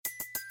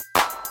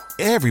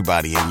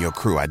Everybody in your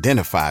crew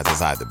identifies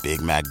as either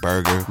Big Mac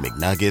Burger,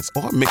 McNuggets,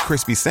 or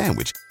McCrispy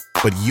Sandwich.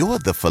 But you're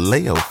the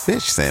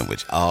Filet-O-Fish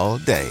Sandwich all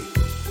day.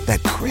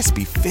 That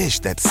crispy fish,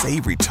 that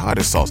savory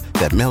tartar sauce,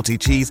 that melty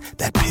cheese,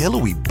 that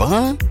pillowy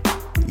bun.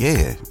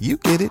 Yeah, you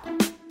get it.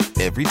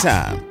 Every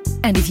time.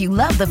 And if you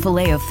love the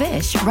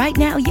Filet-O-Fish, right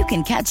now you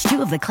can catch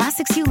two of the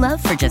classics you love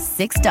for just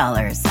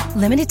 $6.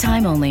 Limited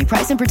time only.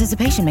 Price and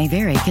participation may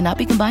vary. Cannot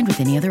be combined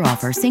with any other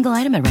offer. Single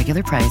item at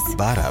regular price.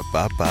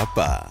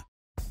 Ba-da-ba-ba-ba.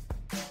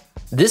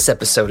 This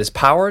episode is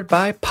powered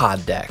by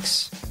Pod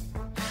Decks.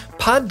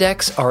 Pod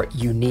Decks are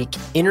unique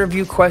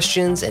interview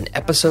questions and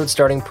episode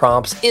starting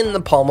prompts in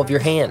the palm of your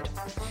hand.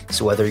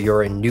 So whether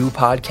you're a new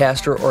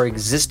podcaster or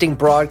existing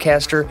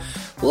broadcaster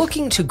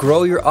looking to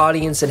grow your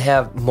audience and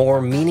have more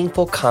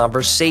meaningful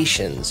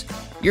conversations,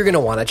 you're going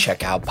to want to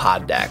check out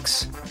Pod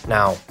Decks.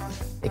 Now,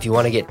 if you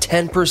want to get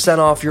 10%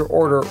 off your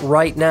order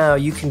right now,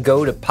 you can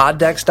go to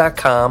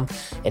poddecks.com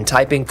and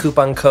type in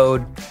coupon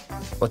code,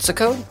 what's the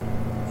code?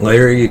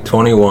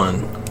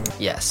 Larry21.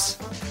 Yes,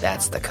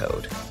 that's the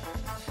code.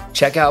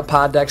 Check out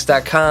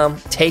poddecks.com.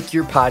 Take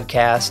your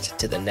podcast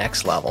to the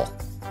next level.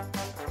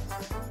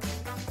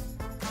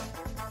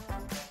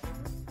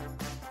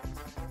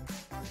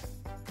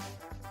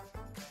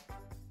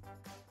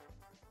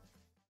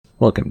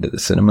 Welcome to the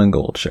Cinema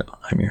Gold Show.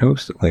 I'm your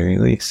host, Larry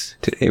Leese.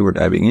 Today we're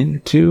diving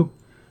into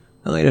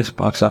the latest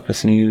box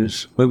office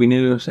news, movie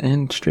news,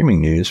 and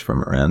streaming news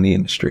from around the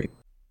industry.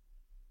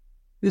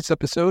 This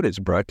episode is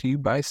brought to you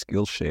by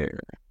Skillshare.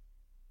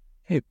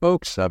 Hey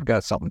folks, I've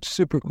got something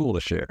super cool to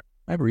share.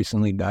 I've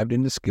recently dived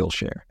into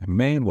Skillshare, and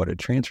man, what a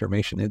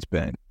transformation it's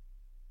been.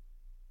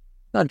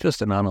 Not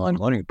just an online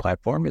learning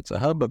platform, it's a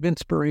hub of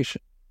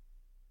inspiration.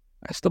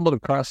 I stumbled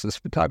across this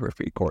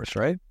photography course,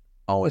 right?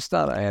 Always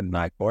thought I had an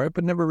eye for it,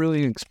 but never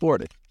really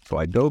explored it. So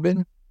I dove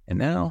in, and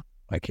now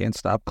I can't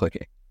stop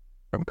clicking.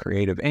 From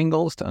creative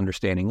angles to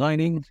understanding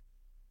lighting,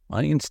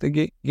 my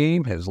Insta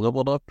game has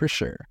leveled up for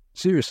sure.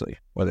 Seriously,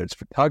 whether it's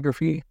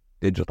photography,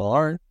 digital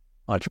art,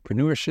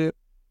 entrepreneurship,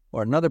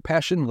 or another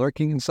passion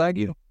lurking inside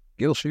you,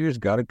 Skillshare's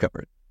got it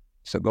covered.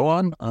 So go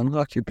on,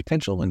 unlock your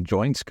potential, and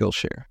join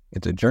Skillshare.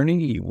 It's a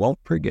journey you won't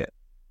forget.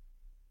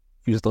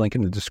 Use the link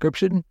in the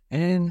description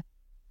and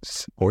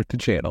support the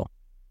channel.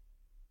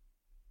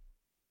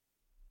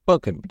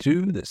 Welcome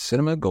to the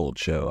Cinema Gold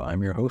Show.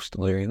 I'm your host,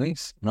 Larry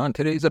Leese, and on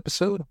today's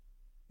episode,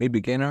 we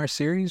begin our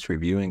series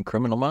reviewing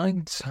Criminal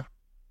Minds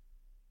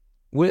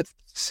with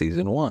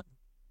Season 1.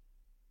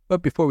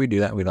 But before we do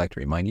that, we'd like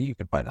to remind you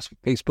can find us on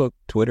Facebook,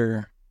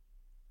 Twitter,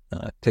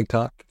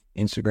 TikTok,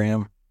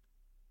 Instagram.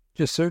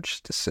 Just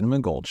search the Cinema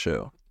Gold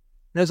Show.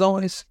 And as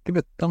always, give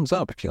it a thumbs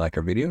up if you like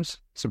our videos,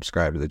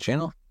 subscribe to the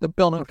channel, the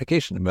bell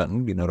notification button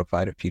to be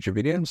notified of future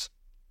videos.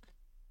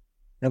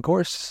 And of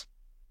course,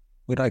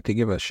 we'd like to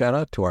give a shout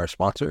out to our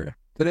sponsor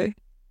today.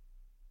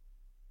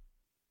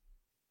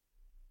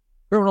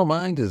 Criminal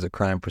Minds is a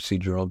crime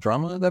procedural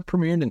drama that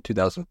premiered in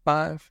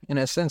 2005 and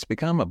has since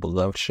become a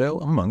beloved show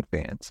among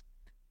fans.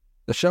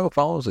 The show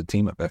follows a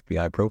team of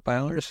FBI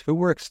profilers who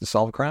works to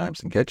solve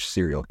crimes and catch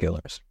serial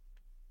killers.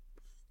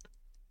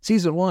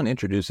 Season 1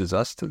 introduces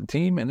us to the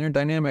team and their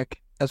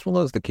dynamic, as well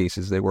as the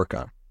cases they work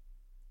on.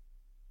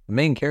 The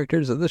main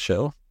characters of the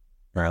show,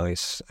 or at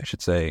least I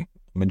should say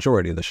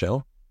majority of the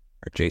show,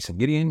 are Jason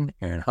Gideon,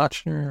 Aaron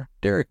Hotchner,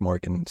 Derek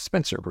Morgan,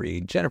 Spencer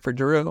Reed, Jennifer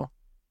Giroux,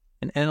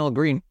 and Annel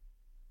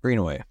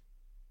Greenaway.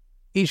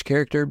 Each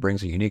character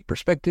brings a unique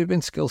perspective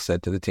and skill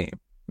set to the team,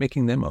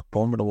 making them a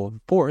formidable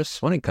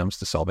force when it comes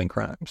to solving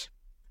crimes.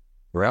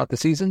 Throughout the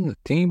season, the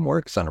team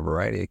works on a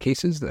variety of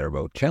cases that are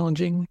both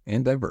challenging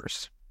and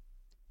diverse.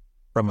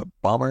 From a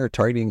bomber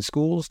targeting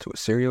schools to a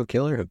serial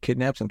killer who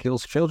kidnaps and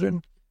kills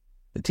children,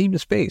 the team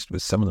is faced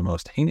with some of the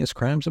most heinous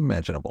crimes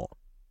imaginable.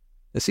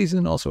 The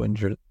season also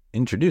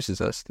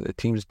introduces us to the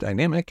team's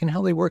dynamic and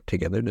how they work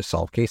together to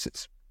solve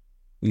cases.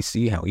 We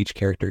see how each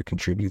character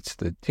contributes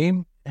to the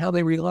team and how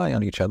they rely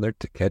on each other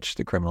to catch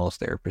the criminals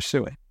they are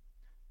pursuing.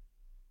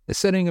 The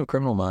setting of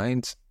Criminal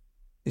Minds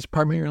is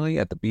primarily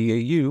at the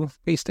BAU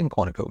based in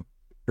Quantico,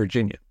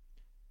 Virginia.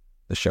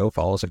 The show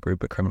follows a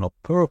group of criminal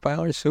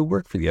profilers who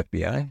work for the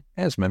FBI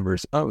as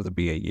members of the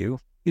BAU,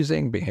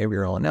 using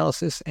behavioral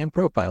analysis and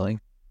profiling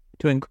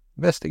to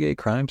investigate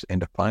crimes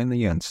and to find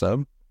the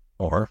unsub,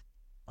 or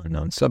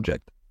unknown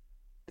subject,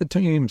 the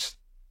team's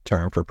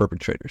term for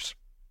perpetrators.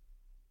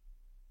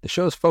 The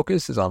show's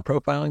focus is on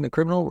profiling the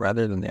criminal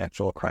rather than the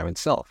actual crime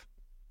itself.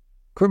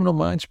 Criminal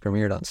Minds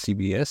premiered on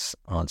CBS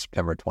on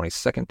September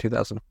 22nd,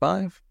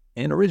 2005,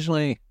 and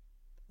originally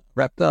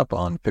wrapped up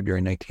on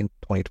February 19th,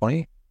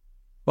 2020,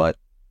 but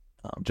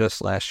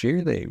just last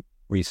year they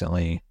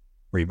recently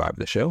revived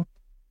the show.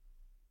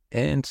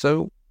 And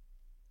so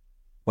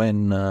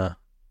when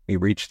we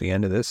reach the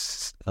end of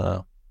this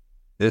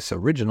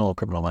original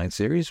Criminal Minds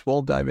series,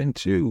 we'll dive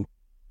into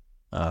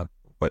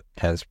what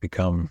has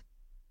become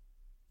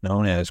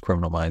known as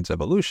Criminal Minds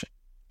Evolution.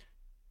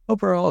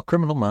 Overall,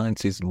 Criminal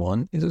Minds Season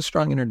 1 is a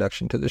strong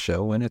introduction to the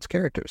show and its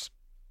characters.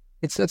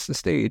 It sets the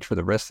stage for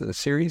the rest of the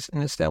series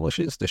and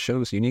establishes the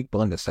show's unique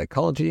blend of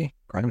psychology,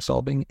 crime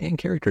solving, and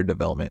character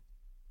development.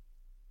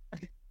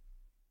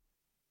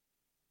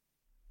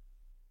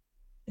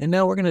 And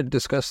now we're going to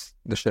discuss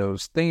the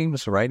show's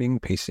themes, writing,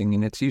 pacing,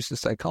 and its use of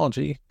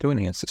psychology to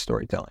enhance the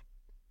storytelling.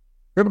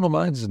 Criminal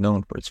Minds is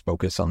known for its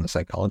focus on the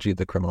psychology of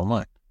the criminal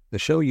mind. The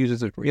show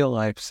uses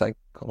real-life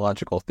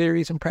psychological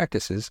theories and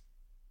practices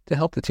to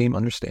help the team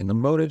understand the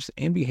motives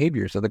and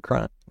behaviors of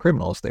the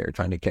criminals they are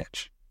trying to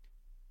catch.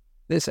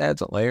 This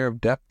adds a layer of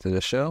depth to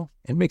the show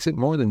and makes it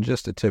more than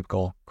just a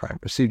typical crime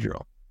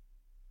procedural.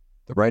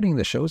 The writing of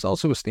the show is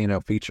also a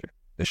standout feature.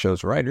 The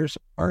show's writers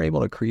are able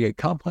to create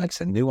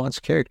complex and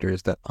nuanced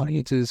characters that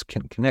audiences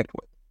can connect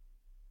with.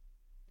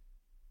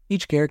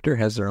 Each character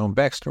has their own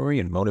backstory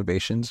and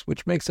motivations,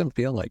 which makes them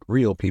feel like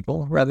real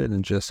people rather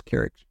than just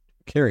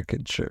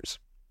caricatures.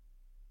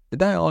 The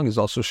dialogue is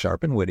also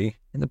sharp and witty,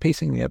 and the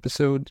pacing of the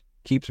episode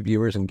keeps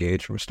viewers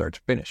engaged from start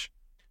to finish.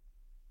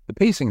 The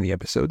pacing of the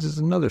episodes is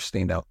another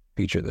standout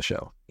feature of the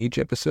show. Each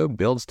episode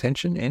builds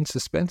tension and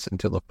suspense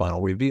until the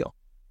final reveal.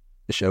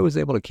 The show is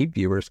able to keep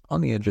viewers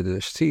on the edge of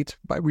their seat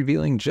by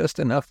revealing just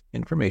enough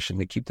information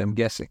to keep them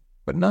guessing,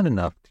 but not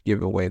enough to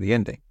give away the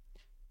ending.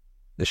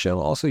 The show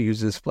also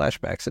uses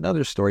flashbacks and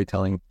other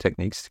storytelling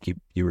techniques to keep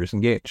viewers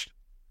engaged.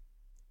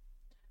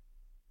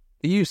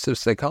 The use of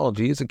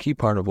psychology is a key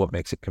part of what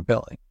makes it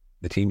compelling.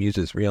 The team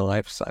uses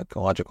real-life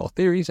psychological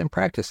theories and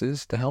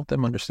practices to help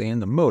them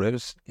understand the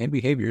motives and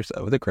behaviors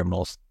of the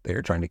criminals they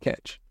are trying to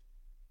catch.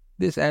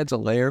 This adds a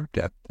layer of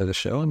depth to the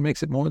show and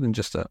makes it more than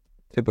just a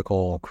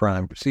typical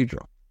crime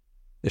procedural.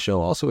 The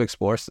show also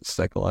explores the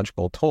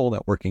psychological toll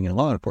that working in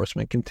law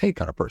enforcement can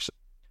take on a person.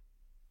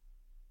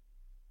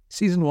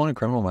 Season 1 of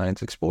Criminal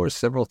Minds explores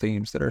several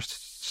themes that are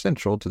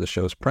central to the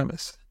show's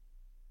premise.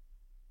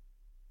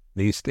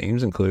 These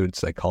themes include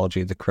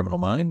psychology of the criminal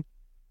mind,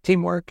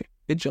 teamwork,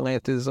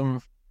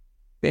 vigilantism,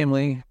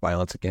 family,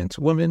 violence against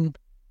women.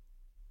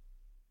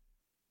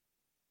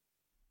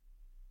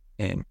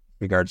 And in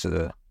regards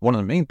to one of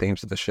the main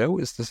themes of the show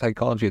is the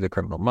psychology of the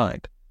criminal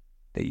mind.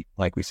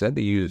 Like we said,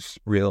 they use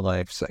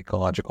real-life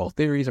psychological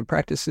theories and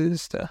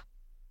practices to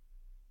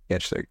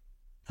catch their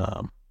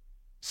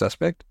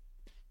suspect.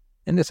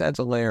 And this adds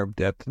a layer of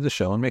depth to the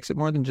show and makes it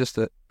more than just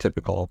a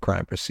typical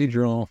crime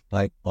procedural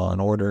like Law and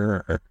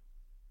Order or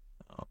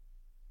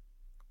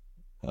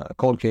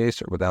Cold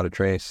Case or Without a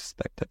Trace,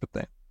 that type of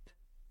thing.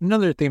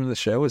 Another theme of the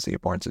show is the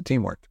importance of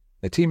teamwork.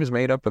 The team is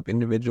made up of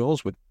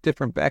individuals with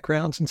different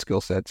backgrounds and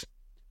skill sets,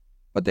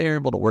 but they are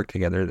able to work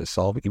together to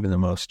solve even the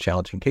most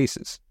challenging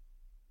cases.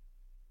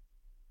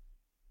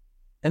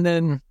 And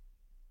then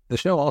the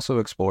show also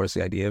explores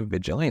the idea of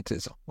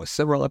vigilantism, with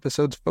several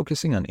episodes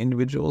focusing on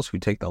individuals who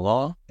take the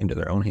law into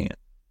their own hand.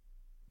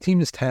 The team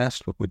is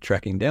tasked with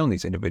tracking down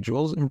these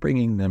individuals and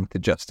bringing them to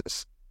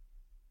justice.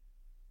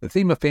 The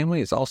theme of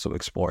family is also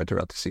explored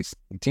throughout the season.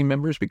 The team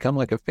members become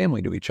like a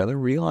family to each other,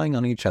 relying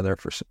on each other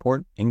for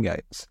support and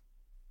guidance.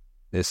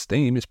 This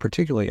theme is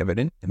particularly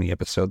evident in the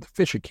episode The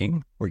Fisher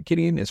King, where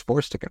Gideon is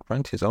forced to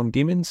confront his own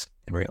demons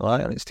and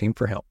rely on his team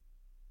for help.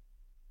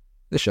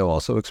 The show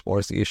also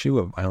explores the issue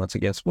of violence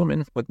against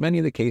women, with many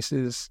of the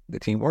cases the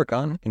team work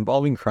on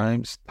involving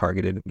crimes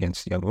targeted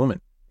against young women.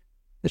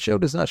 The show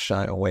does not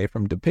shy away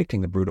from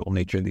depicting the brutal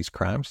nature of these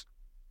crimes,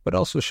 but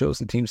also shows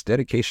the team's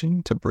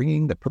dedication to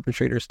bringing the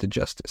perpetrators to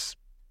justice.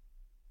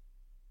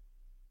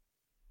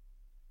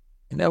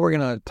 And now we're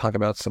going to talk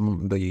about some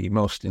of the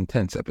most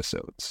intense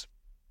episodes.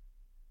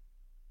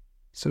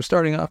 So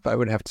starting off, I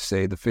would have to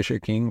say The Fisher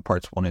King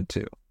Parts 1 and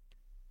 2.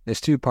 This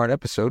 2-part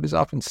episode is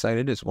often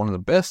cited as one of the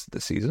best of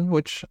the season,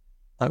 which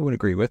I would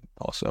agree with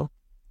also.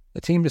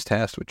 The team is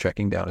tasked with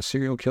tracking down a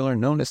serial killer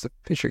known as the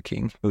Fisher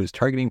King, who is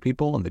targeting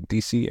people in the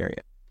D.C.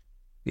 area.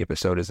 The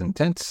episode is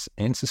intense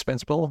and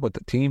suspenseful, with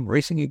the team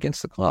racing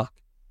against the clock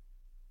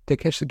to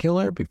catch the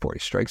killer before he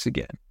strikes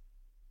again.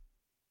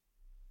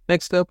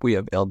 Next up, we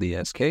have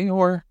LDSK,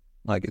 or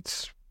like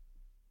it's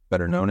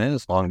better known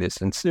as Long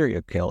Distance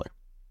Serial Killer.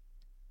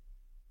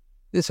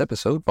 This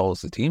episode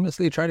follows the team as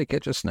they try to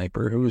catch a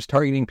sniper who is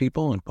targeting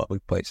people in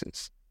public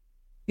places.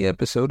 The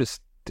episode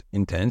is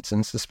intense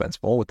and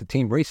suspenseful, with the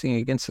team racing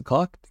against the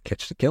clock to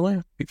catch the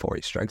killer before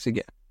he strikes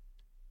again.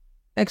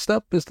 Next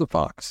up is The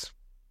Fox.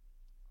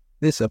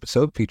 This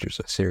episode features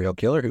a serial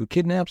killer who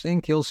kidnaps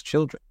and kills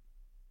children.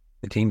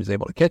 The team is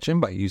able to catch him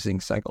by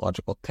using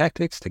psychological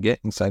tactics to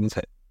get inside his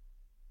head.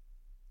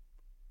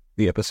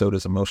 The episode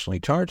is emotionally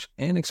charged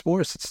and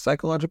explores the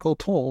psychological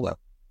toll that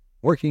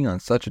working on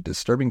such a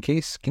disturbing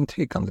case can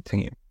take on the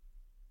team.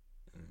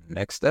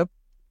 Next up,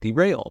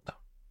 Derailed.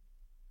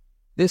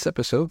 This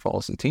episode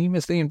follows the team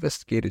as they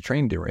investigate a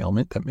train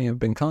derailment that may have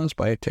been caused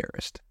by a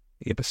terrorist.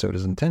 The episode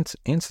is intense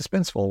and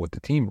suspenseful, with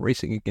the team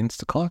racing against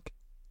the clock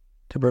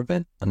to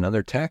prevent another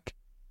attack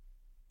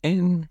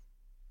and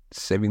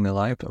saving the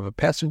life of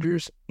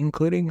passengers,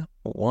 including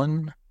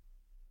one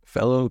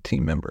fellow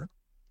team member.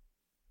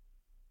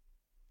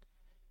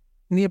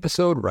 In the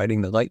episode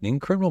Riding the Lightning,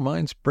 Criminal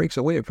Minds breaks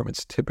away from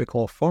its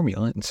typical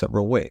formula in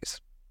several ways.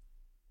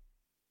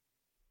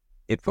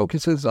 It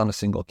focuses on a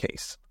single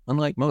case.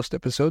 Unlike most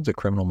episodes of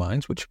Criminal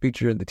Minds, which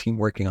feature the team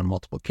working on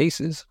multiple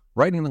cases,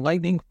 Riding the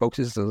Lightning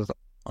focuses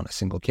on a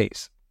single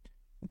case.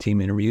 The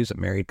team interviews a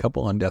married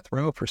couple on death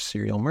row for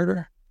serial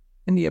murder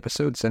and the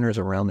episode centers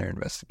around their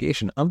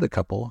investigation of the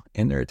couple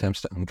and their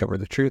attempts to uncover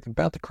the truth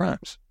about the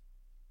crimes.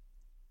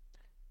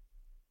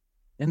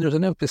 And there's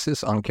an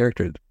emphasis on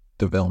character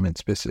development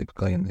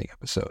specifically in the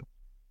episode.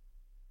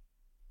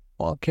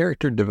 While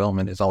character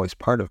development is always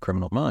part of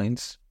Criminal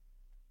Minds,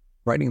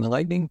 Riding the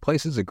Lightning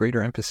places a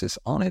greater emphasis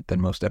on it than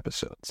most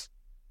episodes.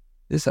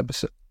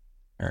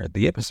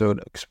 The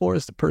episode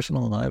explores the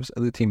personal lives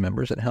of the team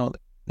members and how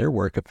their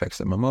work affects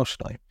them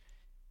emotionally.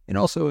 It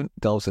also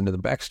delves into the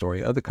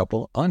backstory of the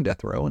couple on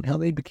death row and how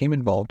they became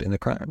involved in the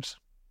crimes.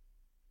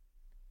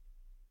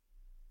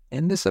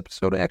 And this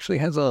episode actually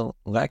has a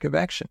lack of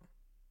action.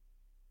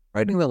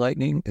 Riding the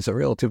Lightning is a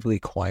relatively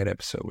quiet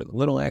episode with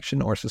little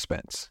action or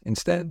suspense.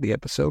 Instead, the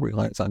episode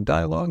relies on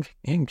dialogue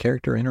and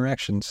character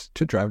interactions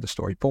to drive the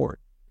story forward.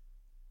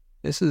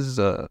 This is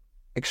an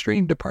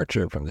extreme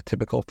departure from the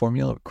typical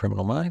formula of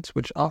Criminal Minds,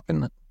 which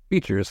often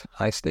features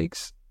high-stake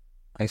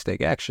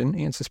action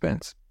and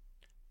suspense.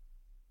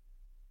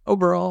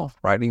 Overall,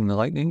 Riding the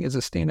Lightning is a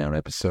standout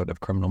episode of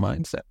Criminal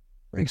Minds that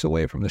breaks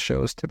away from the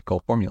show's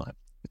typical formula.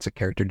 It's a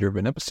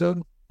character-driven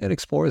episode that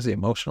explores the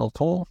emotional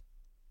toll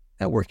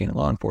that working in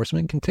law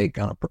enforcement can take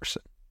on a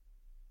person.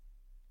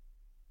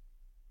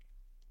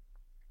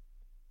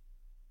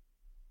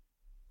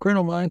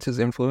 Criminal Minds has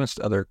influenced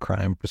other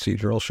crime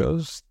procedural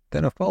shows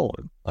that have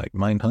followed, like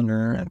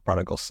Mindhunter and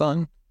Prodigal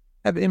Son,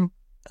 have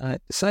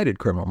cited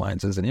Criminal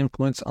Minds as an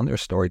influence on their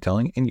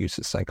storytelling and use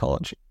of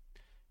psychology.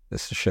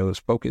 This show's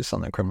focus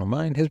on the criminal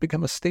mind has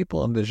become a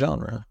staple of the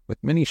genre,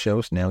 with many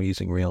shows now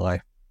using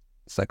real-life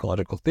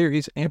psychological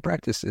theories and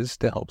practices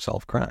to help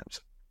solve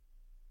crimes.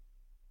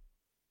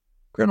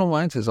 Criminal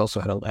Minds has also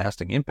had a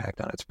lasting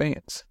impact on its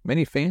fans.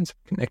 Many fans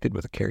have connected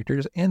with the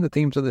characters and the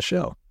themes of the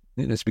show.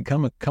 It has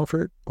become a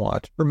comfort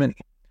watch for many.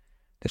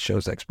 The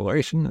show's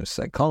exploration of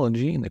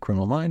psychology in the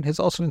criminal mind has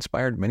also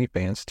inspired many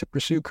fans to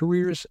pursue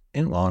careers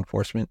in law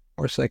enforcement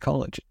or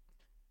psychology.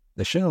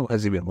 The show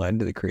has even led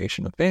to the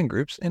creation of fan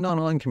groups and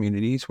online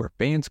communities where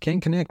fans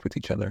can connect with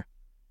each other,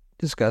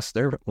 discuss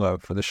their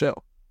love for the show.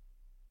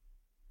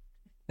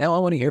 Now I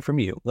want to hear from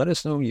you. Let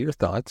us know your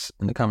thoughts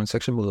in the comment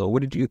section below.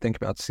 What did you think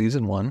about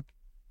Season 1?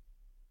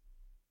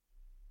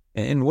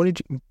 And what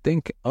did you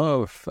think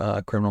of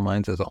Criminal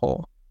Minds as a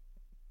whole?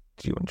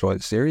 Did you enjoy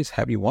the series?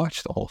 Have you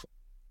watched the whole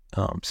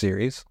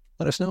series?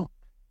 Let us know.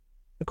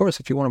 Of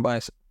course, if you want to buy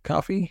us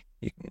coffee,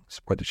 you can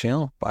support the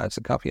channel. Buy us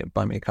a coffee at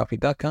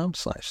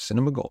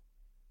buymeacoffee.com/cinemagold.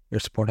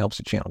 Your support helps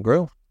the channel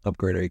grow,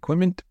 upgrade our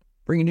equipment,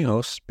 bring in new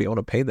hosts, be able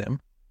to pay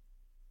them,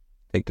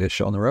 take this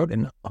show on the road,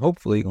 and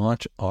hopefully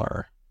launch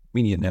our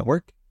media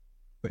network,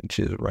 which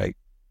is right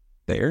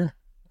there,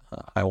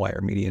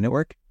 Highwire Media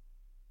Network,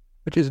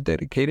 which is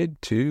dedicated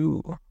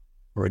to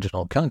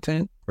original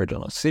content,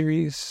 original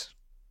series,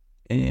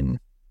 and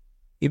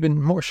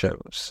even more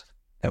shows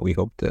that we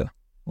hope to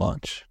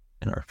launch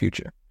in our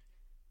future.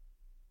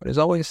 But as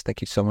always,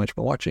 thank you so much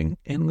for watching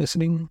and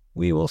listening.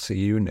 We will see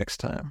you next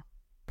time.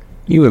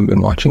 You have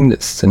been watching the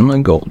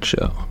Cinema Gold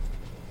Show.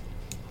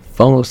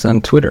 Follow us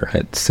on Twitter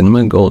at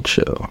Cinema Gold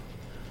Show.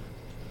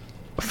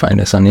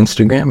 Find us on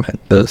Instagram at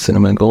The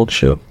Cinema Gold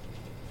Show.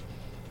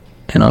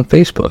 And on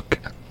Facebook,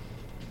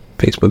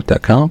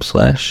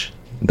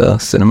 facebook.com/The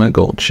Cinema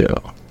Gold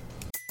Show.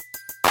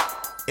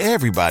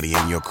 Everybody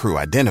in your crew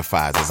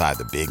identifies as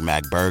either Big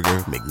Mac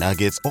Burger,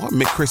 McNuggets, or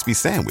McCrispy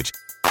Sandwich.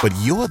 But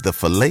you're the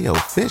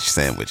Filet-O-Fish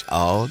Sandwich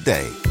all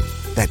day.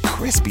 That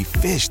crispy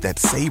fish, that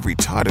savory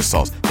tartar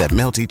sauce, that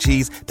melty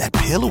cheese, that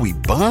pillowy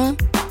bun.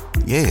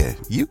 Yeah,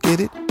 you get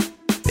it.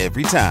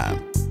 Every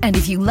time. And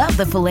if you love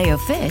the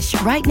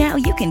Filet-O-Fish, right now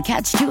you can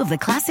catch two of the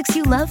classics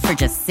you love for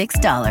just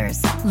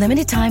 $6.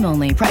 Limited time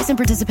only. Price and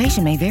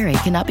participation may vary.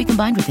 Cannot be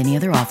combined with any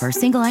other offer.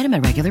 Single item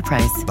at regular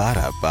price.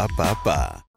 Ba-da-ba-ba-ba.